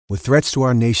With threats to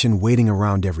our nation waiting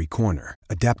around every corner,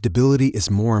 adaptability is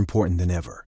more important than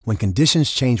ever. When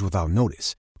conditions change without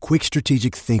notice, quick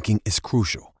strategic thinking is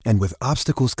crucial. And with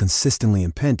obstacles consistently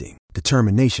impending,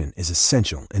 determination is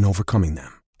essential in overcoming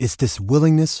them. It's this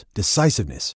willingness,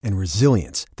 decisiveness, and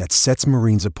resilience that sets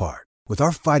Marines apart. With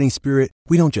our fighting spirit,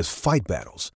 we don't just fight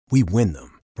battles, we win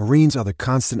them. Marines are the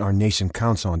constant our nation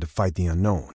counts on to fight the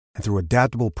unknown. And through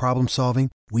adaptable problem solving,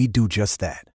 we do just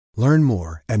that. Learn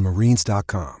more at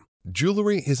marines.com.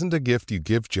 Jewelry isn't a gift you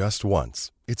give just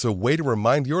once. It's a way to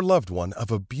remind your loved one of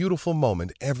a beautiful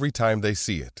moment every time they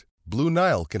see it. Blue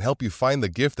Nile can help you find the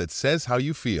gift that says how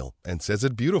you feel and says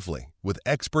it beautifully, with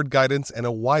expert guidance and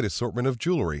a wide assortment of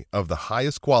jewelry of the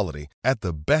highest quality at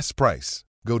the best price.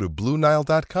 Go to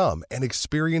BlueNile.com and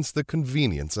experience the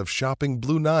convenience of shopping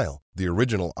Blue Nile, the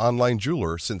original online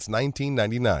jeweler since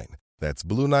 1999. That's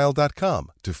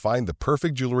BlueNile.com to find the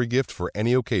perfect jewelry gift for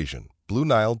any occasion.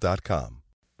 BlueNile.com.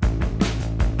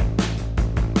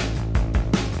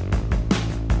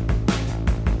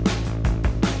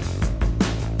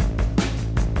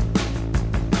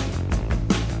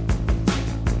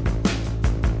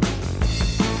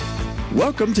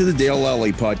 Welcome to the Dale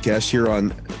Lally podcast here on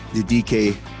the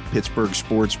DK Pittsburgh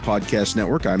Sports Podcast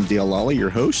Network. I'm Dale Lally, your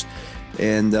host.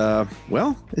 And,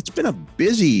 it's been a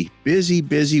busy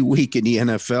week in the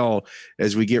NFL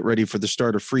as we get ready for the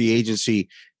start of free agency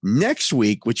next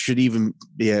week, which should even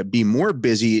be more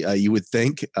busy, you would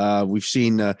think. We've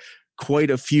seen quite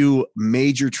a few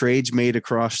major trades made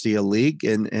across the league.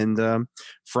 And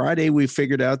Friday, we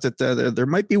figured out that there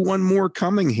might be one more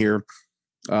coming here.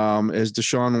 As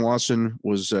Deshaun Watson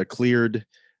was cleared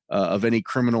of any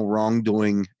criminal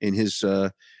wrongdoing in his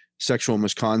sexual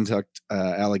misconduct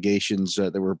allegations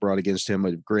that were brought against him.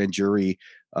 A grand jury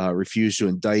refused to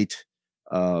indict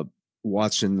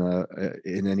Watson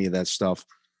in any of that stuff.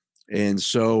 And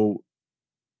so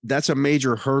that's a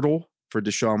major hurdle for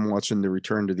Deshaun Watson to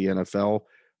return to the NFL.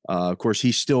 Of course,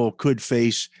 he still could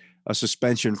face a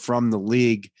suspension from the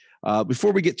league.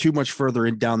 Before we get too much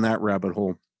further down that rabbit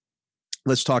hole,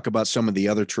 let's talk about some of the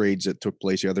other trades that took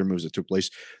place, the other moves that took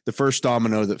place. The first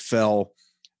domino that fell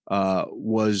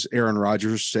was Aaron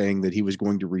Rodgers saying that he was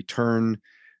going to return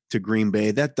to Green Bay.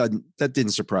 That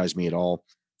didn't surprise me at all.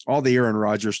 All the Aaron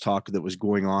Rodgers talk that was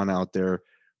going on out there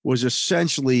was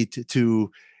essentially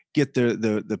to get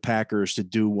the Packers to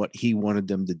do what he wanted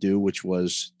them to do, which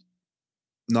was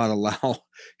not allow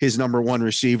his number one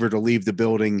receiver to leave the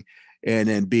building and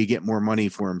then get more money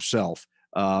for himself.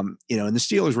 And the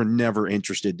Steelers were never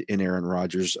interested in Aaron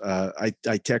Rodgers. I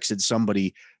texted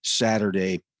somebody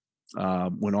Saturday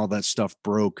when all that stuff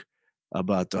broke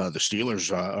about the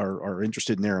Steelers are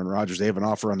interested in Aaron Rodgers. They have an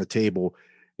offer on the table.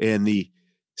 And the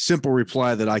simple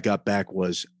reply that I got back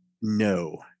was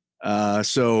no.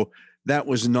 So that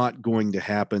was not going to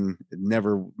happen. It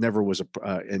never was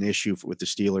an issue with the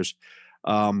Steelers.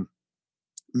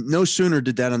 No sooner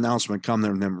did that announcement come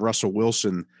than Russell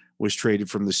Wilson was traded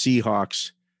from the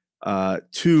Seahawks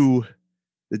to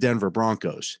the Denver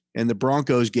Broncos. And the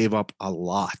Broncos gave up a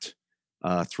lot.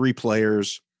 3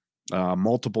 players,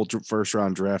 multiple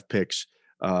first-round draft picks.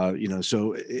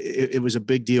 So it was a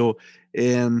big deal.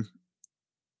 And,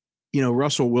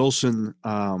 Russell Wilson,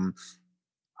 I'm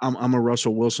a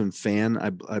Russell Wilson fan.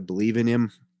 I believe in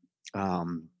him.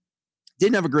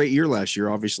 Didn't have a great year last year.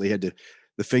 Obviously had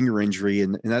the finger injury,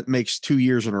 and that makes 2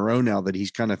 years in a row now that he's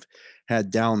kind of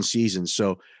had down seasons.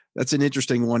 So that's an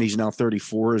interesting one. He's now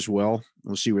 34 as well.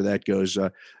 We'll see where that goes.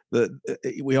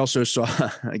 We also saw,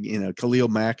 Khalil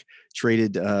Mack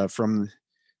traded from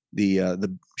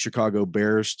the Chicago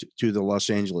Bears to the Los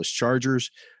Angeles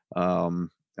Chargers.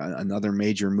 Another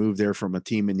major move there from a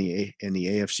team in the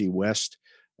AFC West.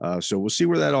 So we'll see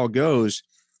where that all goes.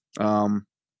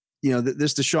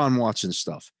 This Deshaun Watson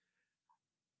stuff.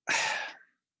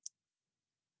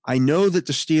 I know that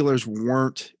the Steelers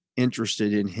weren't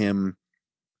interested in him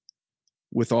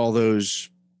with all those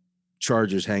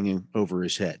charges hanging over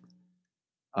his head.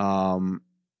 The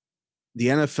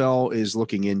NFL is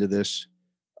looking into this.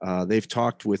 They've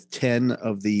talked with 10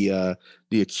 of the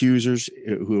accusers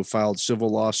who have filed civil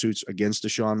lawsuits against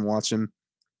Deshaun Watson.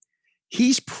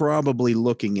 He's probably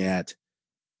looking at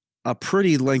a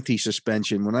pretty lengthy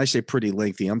suspension. When I say pretty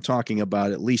lengthy, I'm talking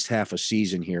about at least half a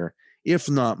season here, if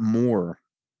not more.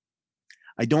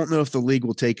 I don't know if the league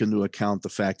will take into account the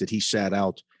fact that he sat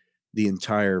out the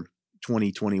entire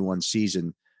 2021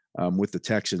 season with the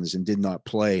Texans and did not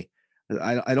play.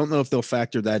 I don't know if they'll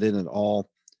factor that in at all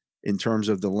in terms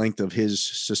of the length of his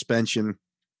suspension.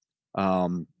 I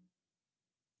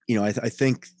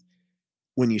think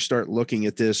when you start looking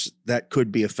at this, that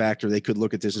could be a factor. They could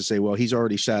look at this and say, well, he's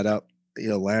already sat out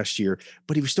last year,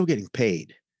 but he was still getting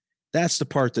paid. That's the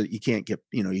part that you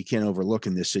can't overlook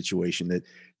in this situation,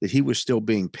 that he was still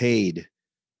being paid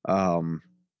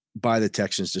by the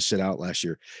Texans to sit out last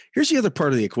year. Here's the other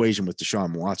part of the equation with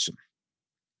Deshaun Watson.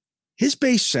 His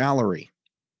base salary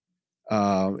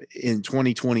in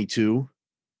 2022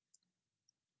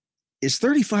 is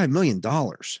 $35 million.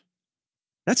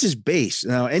 That's his base.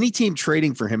 Now, any team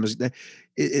trading for him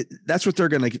that's what they're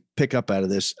going to pick up out of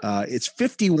this. It's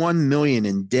 $51 million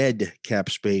in dead cap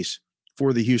space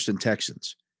for the Houston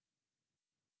Texans,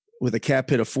 with a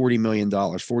cap hit of $40 million,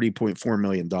 $40.4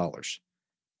 million.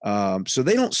 So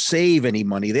they don't save any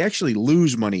money. They actually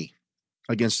lose money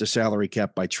against the salary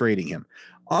cap by trading him.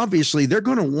 Obviously, they're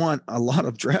going to want a lot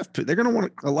of draft. They're going to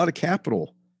want a lot of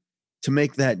capital to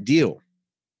make that deal.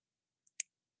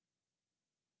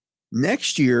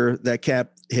 Next year, that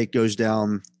cap hit goes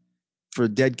down for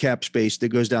dead cap space. That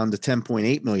goes down to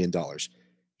 $10.8 million.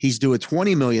 He's due a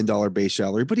 $20 million base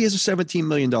salary, but he has a $17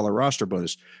 million roster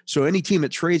bonus. So any team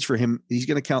that trades for him, he's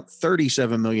going to count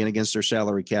 $37 million against their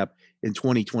salary cap in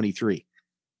 2023.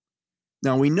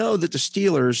 Now, we know that the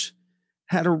Steelers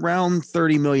had around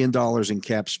 $30 million in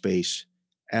cap space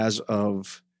as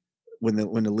of when the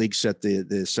league set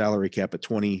the salary cap at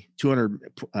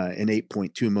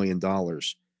 $208.2 million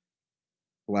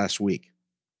last week.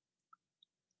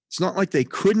 It's not like they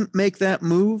couldn't make that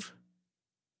move,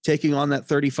 taking on that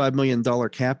 $35 million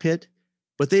cap hit,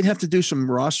 but they'd have to do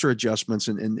some roster adjustments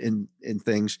and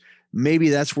things. Maybe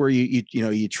that's where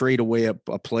you trade away a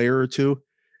player or two.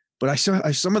 But I saw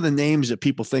some of the names that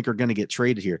people think are going to get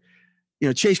traded here.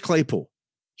 Chase Claypool,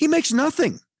 he makes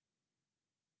nothing.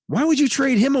 Why would you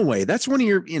trade him away? That's one of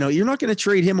your, you're not going to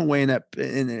trade him away in a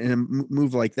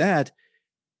move like that,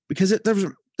 because that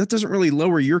doesn't really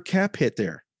lower your cap hit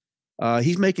there.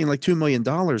 He's making like $2 million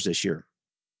this year.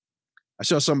 I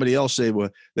saw somebody else say,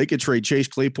 well, they could trade Chase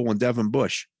Claypool and Devin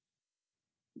Bush.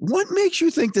 What makes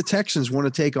you think the Texans want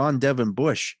to take on Devin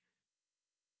Bush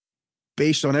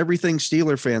based on everything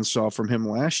Steeler fans saw from him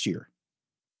last year?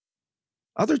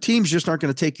 Other teams just aren't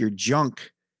going to take your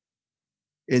junk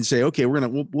and say, okay,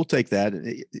 we'll take that.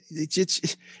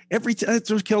 It's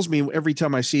it kills me every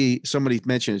time I see somebody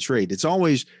mention a trade. It's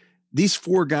always these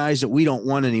four guys that we don't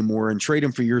want anymore and trade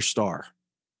them for your star.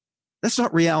 That's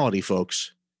not reality,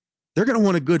 folks. They're going to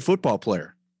want a good football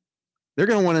player. They're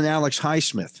going to want an Alex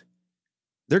Highsmith.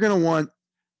 They're going to want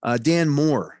Dan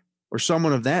Moore or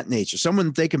someone of that nature, someone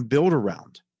that they can build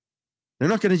around. They're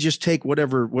not going to just take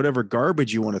whatever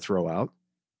garbage you want to throw out.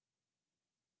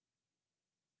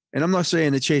 And I'm not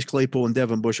saying that Chase Claypool and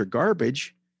Devin Bush are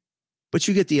garbage, but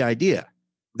you get the idea.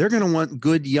 They're going to want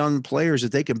good young players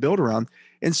that they can build around.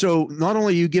 And so not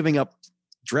only are you giving up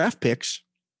draft picks,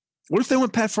 what if they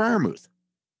went Pat Freiermuth?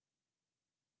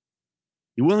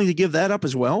 You willing to give that up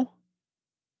as well?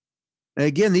 And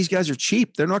again, these guys are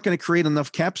cheap. They're not going to create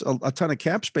enough a ton of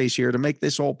cap space here to make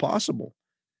this all possible.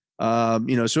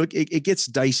 So it gets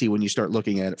dicey when you start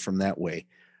looking at it from that way.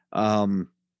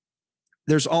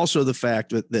 There's also the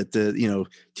fact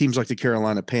that teams like the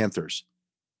Carolina Panthers,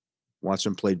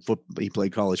 Watson played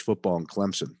college football in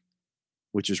Clemson,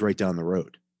 which is right down the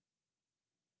road.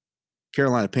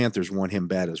 Carolina Panthers want him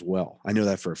bad as well. I know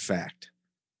that for a fact.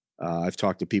 I've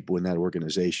talked to people in that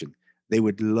organization. They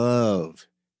would love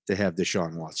to have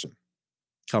Deshaun Watson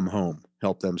come home,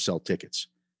 help them sell tickets.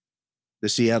 The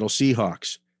Seattle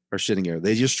Seahawks are sitting there.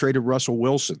 They just traded Russell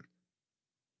Wilson.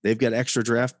 They've got extra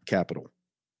draft capital.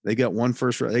 They got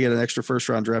they got an extra first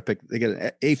round draft pick. They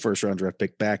got a first round draft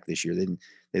pick back this year.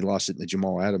 They lost it in the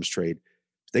Jamal Adams trade.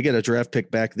 They get a draft pick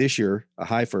back this year, a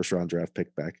high first round draft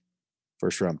pick back,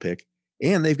 first round pick.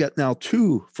 And they've got now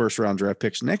 2 first round draft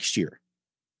picks next year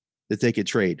that they could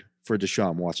trade for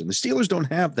Deshaun Watson. The Steelers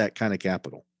don't have that kind of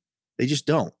capital. They just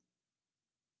don't.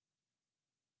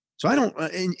 So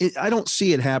I don't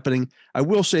see it happening. I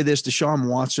will say this: Deshaun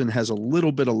Watson has a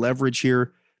little bit of leverage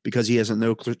here because he has a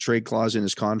no trade clause in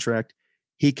his contract.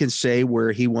 He can say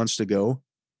where he wants to go.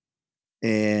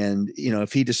 And,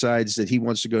 if he decides that he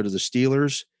wants to go to the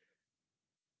Steelers,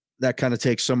 that kind of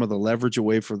takes some of the leverage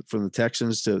away from the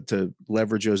Texans to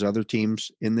leverage those other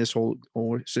teams in this whole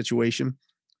situation.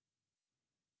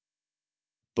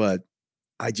 But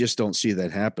I just don't see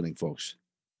that happening, folks.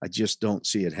 I just don't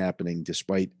see it happening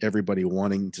despite everybody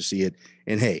wanting to see it.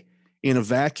 And hey, in a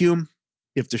vacuum,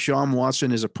 if Deshaun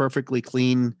Watson is a perfectly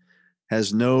clean,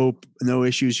 has no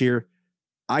issues here,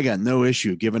 I got no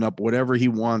issue giving up whatever he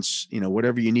wants,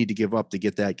 whatever you need to give up to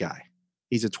get that guy.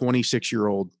 He's a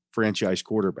 26-year-old franchise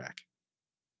quarterback.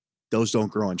 Those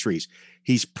don't grow on trees.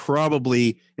 He's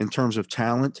probably, in terms of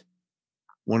talent,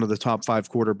 one of the top 5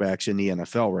 quarterbacks in the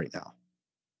NFL right now.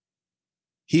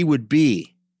 he would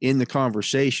be in the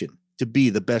conversation to be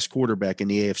the best quarterback in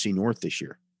the AFC North this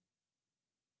year.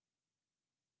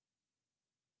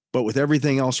 But with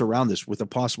everything else around this, with a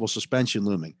possible suspension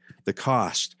looming, the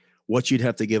cost, what you'd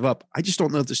have to give up, I just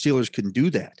don't know if the Steelers can do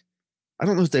that. I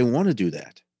don't know if they want to do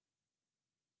that.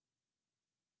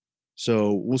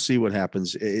 So we'll see what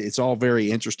happens. It's all very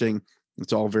interesting.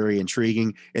 It's all very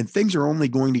intriguing. And things are only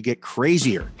going to get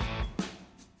crazier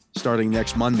starting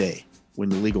next Monday when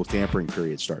the legal tampering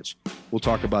period starts. We'll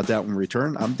talk about that when we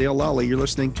return. I'm Dale Lally. You're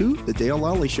listening to The Dale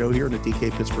Lally Show here on the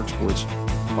DK Pittsburgh Sports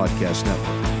Podcast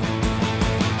Network.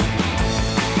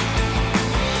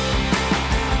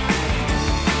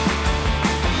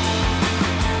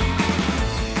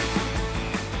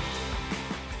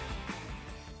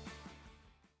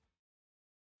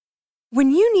 When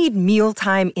you need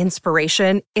mealtime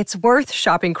inspiration, it's worth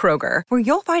shopping Kroger, where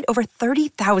you'll find over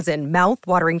 30,000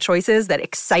 mouth-watering choices that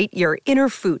excite your inner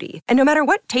foodie. And no matter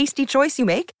what tasty choice you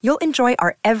make, you'll enjoy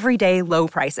our everyday low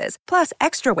prices, plus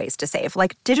extra ways to save,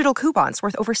 like digital coupons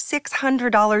worth over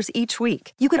 $600 each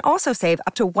week. You can also save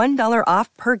up to $1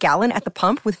 off per gallon at the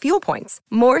pump with fuel points.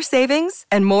 More savings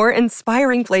and more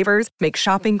inspiring flavors make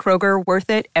shopping Kroger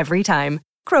worth it every time.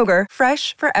 Kroger,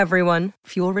 fresh for everyone.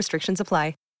 Fuel restrictions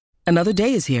apply. Another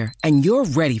day is here, and you're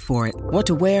ready for it. What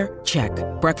to wear? Check.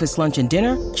 Breakfast, lunch, and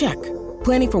dinner? Check.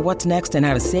 Planning for what's next and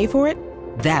how to save for it?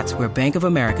 That's where Bank of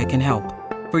America can help.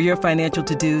 For your financial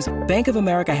to-dos, Bank of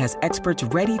America has experts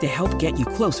ready to help get you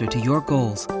closer to your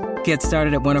goals. Get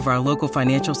started at one of our local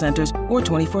financial centers or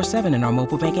 24/7 in our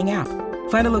mobile banking app.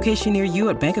 Find a location near you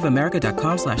at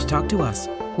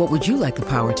bankofamerica.com/talktous. What would you like the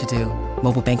power to do?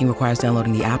 Mobile banking requires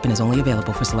downloading the app and is only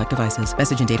available for select devices.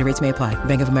 Message and data rates may apply.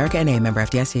 Bank of America N.A., member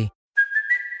FDIC.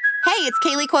 Hey, it's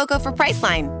Kaylee Cuoco for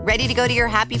Priceline. Ready to go to your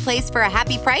happy place for a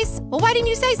happy price? Well, why didn't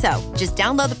you say so? Just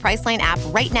download the Priceline app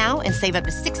right now and save up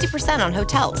to 60% on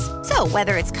hotels. So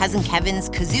whether it's Cousin Kevin's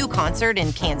Kazoo Concert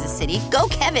in Kansas City, go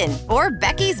Kevin, or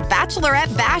Becky's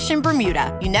Bachelorette Bash in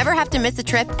Bermuda, you never have to miss a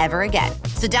trip ever again.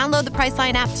 So download the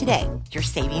Priceline app today. Your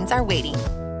savings are waiting.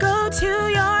 Go to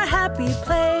your happy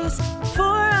place for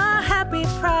a happy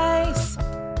price.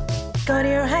 Go to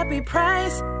your happy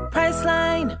price,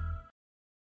 Priceline.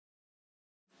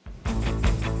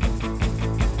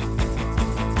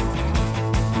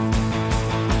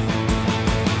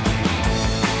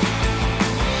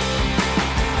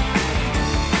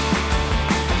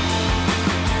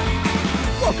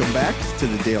 Welcome back to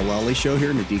the Dale Lally Show here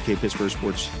in the DK Pittsburgh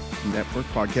Sports Network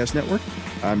Podcast Network.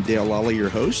 I'm Dale Lally, your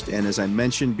host, and as I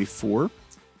mentioned before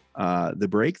the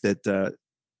break, that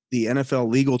the NFL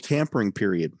legal tampering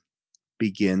period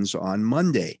begins on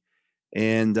Monday.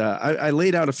 And I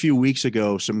laid out a few weeks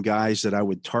ago some guys that I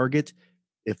would target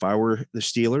if I were the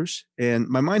Steelers, and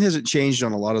my mind hasn't changed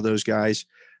on a lot of those guys.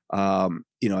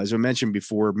 As I mentioned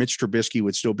before, Mitch Trubisky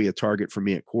would still be a target for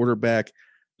me at quarterback.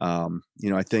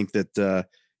 I think that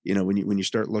when you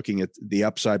start looking at the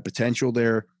upside potential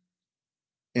there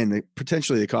and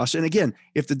potentially the cost, and again,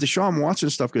 if the Deshaun Watson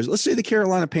stuff goes, let's say the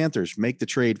Carolina Panthers make the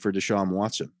trade for Deshaun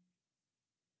Watson,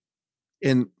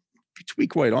 and to be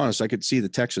quite honest, I could see the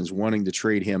Texans wanting to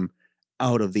trade him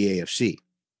out of the AFC.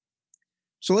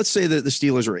 So let's say that the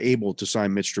Steelers are able to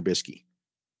sign Mitch Trubisky.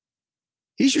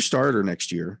 He's your starter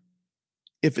next year.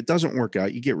 If it doesn't work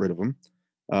out, you get rid of him.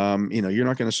 You're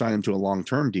not going to sign him to a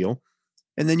long-term deal,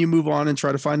 and then you move on and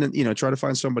try to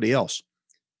find somebody else.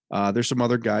 There's some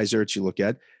other guys there that you look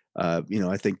at.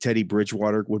 I think Teddy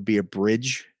Bridgewater would be a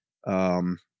bridge.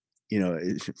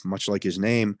 Much like his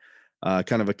name,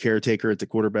 kind of a caretaker at the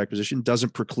quarterback position.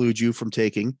 Doesn't preclude you from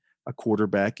taking a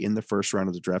quarterback in the first round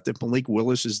of the draft. If Malik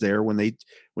Willis is there when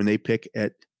they pick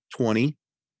at 20,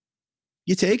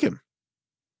 you take him.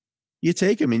 You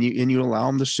take him and you allow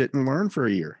him to sit and learn for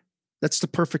a year. That's the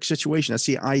perfect situation. That's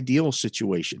the ideal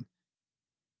situation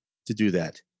to do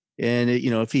that. And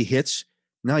if he hits,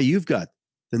 now you've got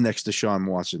the next Deshaun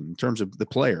Watson in terms of the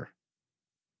player.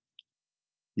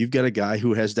 You've got a guy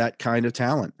who has that kind of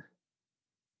talent.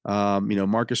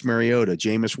 Marcus Mariota,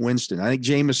 Jameis Winston. I think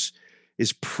Jameis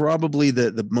is probably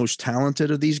the most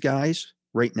talented of these guys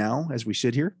right now as we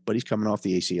sit here, but he's coming off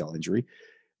the ACL injury.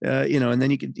 And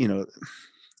then you could,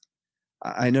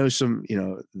 I know some,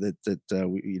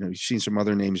 you've seen some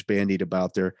other names bandied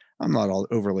about there. I'm not all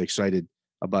overly excited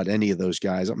about any of those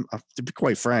guys. To be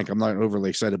quite frank, I'm not overly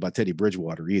excited about Teddy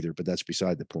Bridgewater either, but that's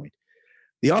beside the point.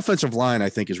 The offensive line, I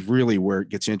think, is really where it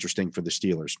gets interesting for the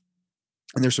Steelers.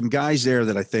 And there's some guys there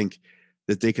that I think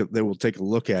that they will take a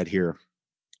look at here.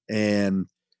 And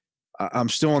I'm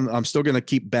still going to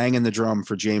keep banging the drum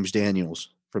for James Daniels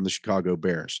from the Chicago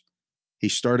Bears. He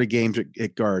started games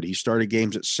at guard. He started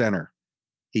games at center.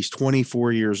 He's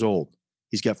 24 years old.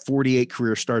 He's got 48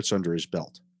 career starts under his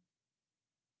belt.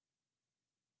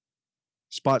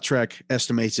 Spot Track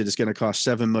estimates it is going to cost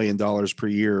 $7 million per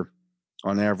year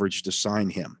on average to sign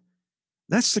him.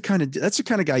 That's the kind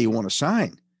of guy you want to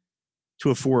sign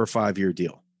to a 4 or 5 year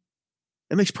deal.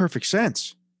 It makes perfect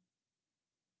sense.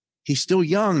 He's still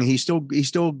young. He's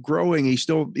still growing. He's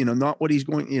still, not what he's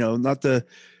going,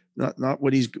 not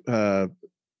what he's,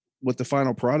 what the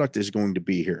final product is going to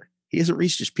be here. He hasn't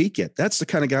reached his peak yet. That's the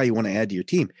kind of guy you want to add to your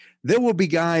team. There will be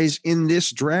guys in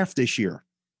this draft this year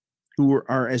who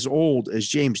are as old as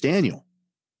James Daniel.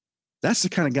 That's the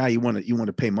kind of guy you want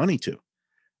to pay money to.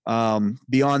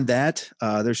 Beyond that,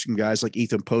 there's some guys like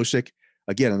Ethan Posick,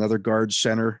 again, another guard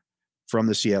center from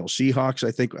the Seattle Seahawks.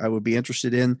 I think I would be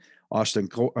interested in Austin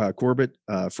Corbett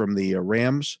from the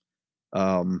Rams.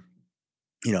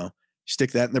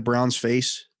 Stick that in the Browns'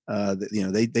 face.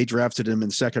 They drafted him in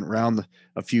the second round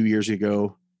a few years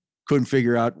ago. Couldn't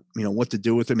figure out, what to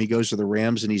do with him. He goes to the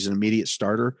Rams and he's an immediate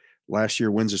starter. Last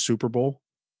year wins a Super Bowl.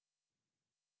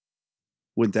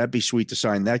 Wouldn't that be sweet to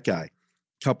sign that guy?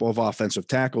 Couple of offensive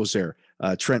tackles there.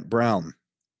 Trent Brown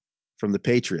from the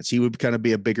Patriots. He would kind of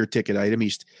be a bigger ticket item.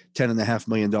 He's $10.5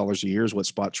 million a year is what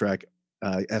Spot Track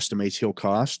estimates he'll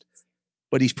cost,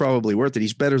 but he's probably worth it.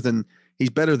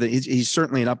 He's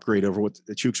certainly an upgrade over what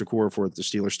the Chuks Okorafor the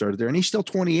Steelers started there. And he's still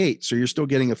 28. So you're still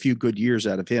getting a few good years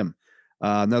out of him.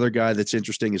 Another guy that's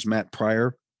interesting is Matt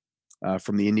Pryor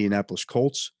from the Indianapolis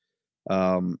Colts.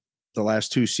 The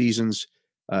last 2 seasons,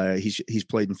 he's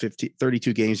played in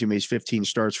 32 games. He made 15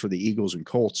 starts for the Eagles and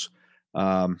Colts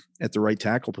at the right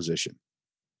tackle position.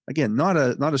 Again, not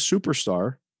a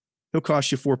superstar. He'll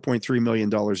cost you $4.3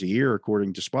 million a year,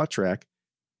 according to Spot Track.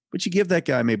 But you give that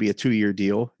guy maybe a 2-year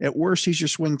deal. At worst, he's your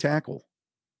swing tackle.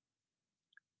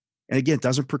 And again, it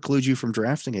doesn't preclude you from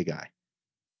drafting a guy.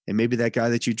 And maybe that guy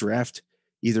that you draft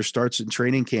either starts in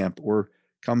training camp or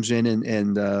comes in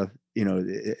and at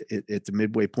the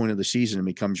midway point of the season and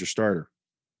becomes your starter.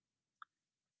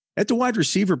 At the wide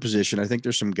receiver position, I think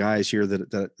there's some guys here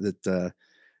that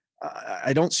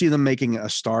I don't see them making a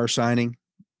star signing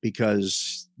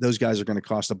because those guys are going to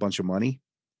cost a bunch of money.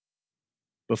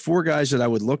 But 4 guys that I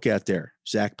would look at there: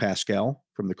 Zach Pascal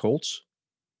from the Colts,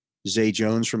 Zay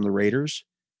Jones from the Raiders,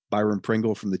 Byron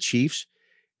Pringle from the Chiefs.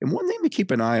 And one thing to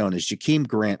keep an eye on is Jakeem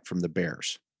Grant from the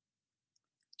Bears.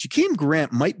 Jakeem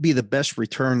Grant might be the best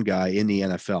return guy in the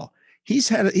NFL. He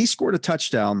scored a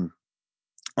touchdown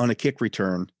on a kick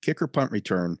or punt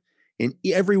return in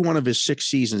every one of his 6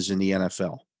 seasons in the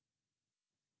NFL.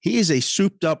 He is a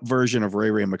souped up version of Ray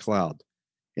McCloud.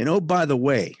 And oh, by the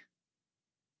way,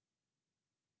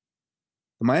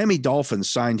 the Miami Dolphins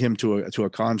signed him to a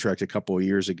contract a couple of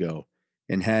years ago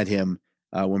and had him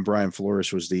when Brian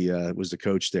Flores was the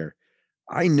coach there.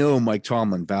 I know Mike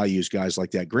Tomlin values guys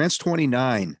like that. Grant's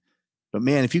 29, but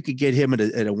man, if you could get him at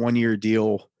a 1-year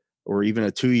deal or even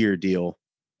a 2-year deal,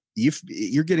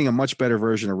 you're getting a much better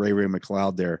version of Ray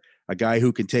McCloud there, a guy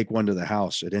who can take one to the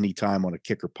house at any time on a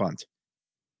kick or punt.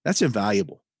 That's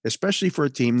invaluable, especially for a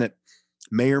team that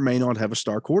may or may not have a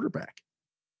star quarterback.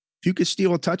 If you could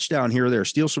steal a touchdown here or there,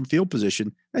 steal some field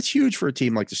position, that's huge for a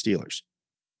team like the Steelers.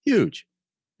 Huge,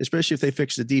 especially if they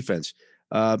fix the defense.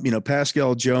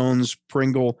 Pascal, Jones,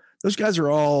 Pringle, those guys are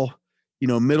all,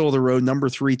 middle of the road, number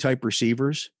 3 type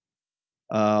receivers.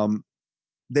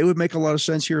 They would make a lot of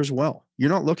sense here as well.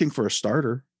 You're not looking for a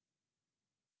starter.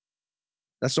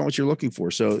 That's not what you're looking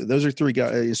for. So those are 3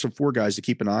 guys, some 4 guys to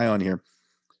keep an eye on here.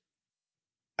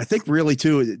 I think really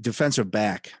too, defensive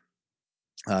back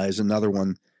is another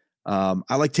one.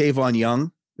 I like Tavon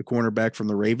Young, the cornerback from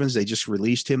the Ravens. They just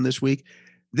released him this week.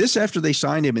 This after they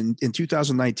signed him in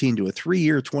 2019 to a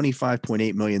 3-year,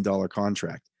 $25.8 million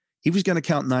contract. He was going to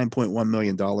count $9.1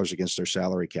 million against their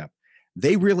salary cap.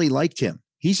 They really liked him.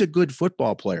 He's a good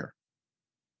football player,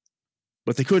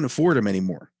 but they couldn't afford him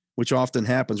anymore, which often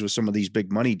happens with some of these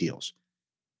big money deals.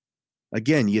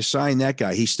 Again, you sign that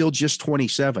guy. He's still just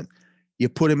 27. You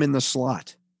put him in the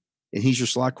slot, and he's your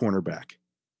slot cornerback.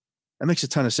 That makes a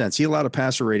ton of sense. He allowed a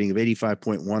passer rating of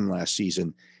 85.1 last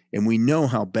season, and we know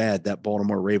how bad that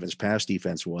Baltimore Ravens pass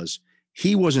defense was.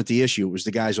 He wasn't the issue. It was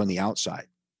the guys on the outside.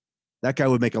 That guy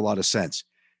would make a lot of sense.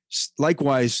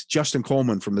 Likewise, Justin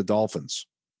Coleman from the Dolphins,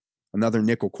 another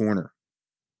nickel corner.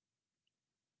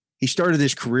 He started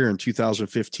his career in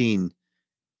 2015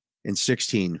 and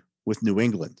 16 with New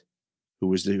England. Who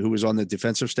was on the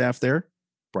defensive staff there?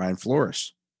 Brian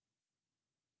Flores.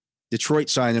 Detroit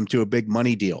signed him to a big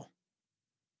money deal.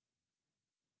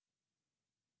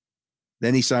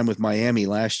 Then he signed with Miami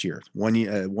last year, 1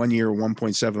 year,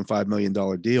 $1.75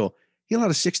 million deal. He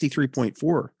allowed a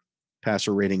 63.4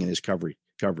 passer rating in his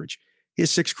coverage. He He has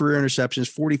 6 career interceptions,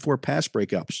 44 pass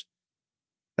breakups.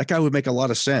 That guy would make a lot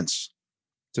of sense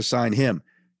to sign him.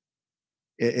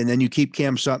 And then you keep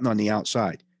Cam Sutton on the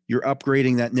outside. You're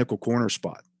upgrading that nickel corner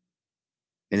spot.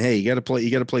 And hey, you got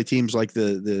to play teams like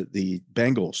the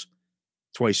Bengals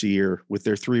twice a year with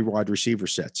their 3 wide receiver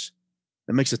sets.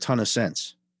 That makes a ton of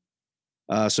sense.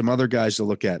 Some other guys to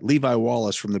look at. Levi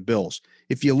Wallace from the Bills.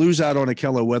 If you lose out on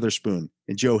Akello Weatherspoon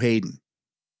and Joe Hayden,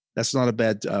 that's not a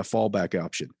bad fallback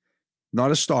option. Not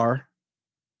a star,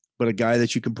 but a guy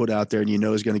that you can put out there and you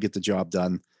know is going to get the job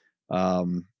done.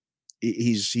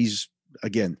 He's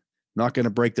again, not going to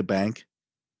break the bank,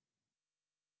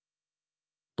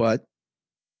 but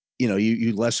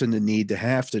you lessen the need to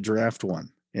have to draft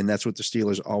one. And that's what the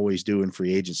Steelers always do in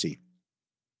free agency.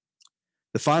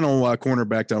 The final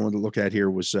cornerback that I wanted to look at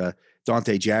here was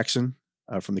Dante Jackson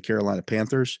from the Carolina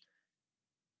Panthers.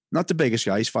 Not the biggest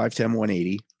guy. He's 5'10",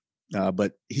 180.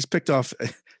 But he's picked off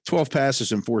 12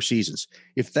 passes in 4 seasons.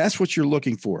 If that's what you're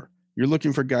looking for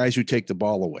guys who take the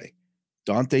ball away.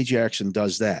 Dante Jackson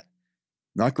does that.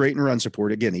 Not great in run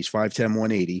support. Again, he's 5'10",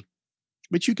 180.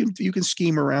 But you can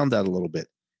scheme around that a little bit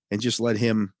and just let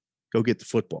him go get the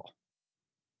football.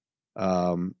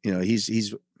 He's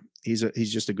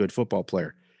just a good football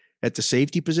player. At the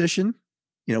safety position,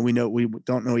 we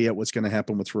don't know yet what's going to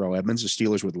happen with Terrell Edmonds. The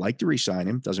Steelers would like to re-sign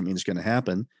him. Doesn't mean it's going to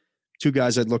happen. 2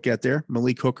 guys I'd look at there,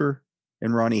 Malik Hooker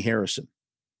and Ronnie Harrison.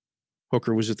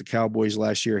 Hooker was at the Cowboys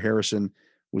last year. Harrison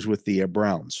was with the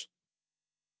Browns.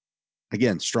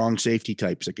 Again, strong safety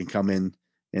types that can come in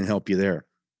and help you there.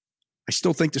 I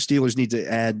still think the Steelers need to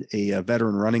add a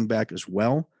veteran running back as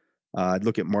well. I'd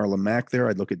look at Marlon Mack there.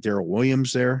 I'd look at Darrell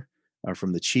Williams there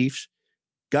from the Chiefs.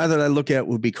 Guy that I look at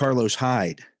would be Carlos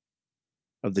Hyde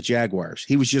of the Jaguars.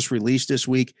 He was just released this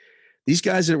week. These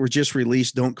guys that were just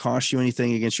released don't cost you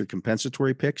anything against your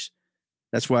compensatory picks.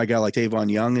 That's why a guy like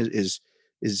Tavon Young is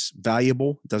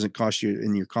valuable. It doesn't cost you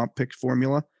in your comp pick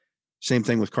formula. Same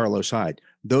thing with Carlos Hyde.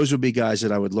 Those would be guys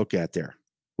that I would look at there.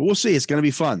 But we'll see. It's going to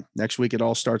be fun. Next week it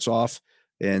all starts off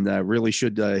and really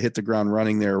should hit the ground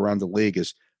running there around the league,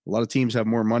 as a lot of teams have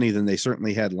more money than they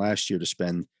certainly had last year to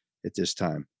spend at this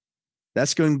time.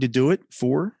 That's going to do it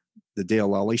for the Dale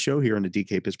Lally Show here on the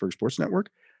DK Pittsburgh Sports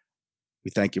Network. We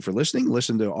thank you for listening.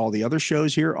 Listen to all the other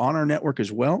shows here on our network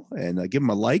as well, and give them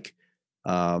a like.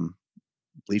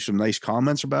 Leave some nice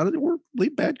comments about it, or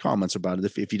leave bad comments about it.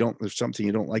 If there's something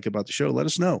you don't like about the show, let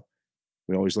us know.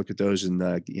 We always look at those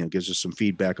and gives us some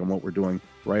feedback on what we're doing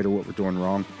right or what we're doing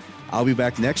wrong. I'll be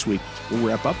back next week. We'll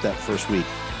wrap up that first week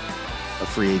of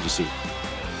free agency.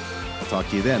 I'll talk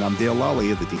to you then. I'm Dale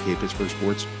Lally of the DK Pittsburgh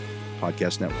Sports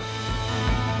Podcast Network.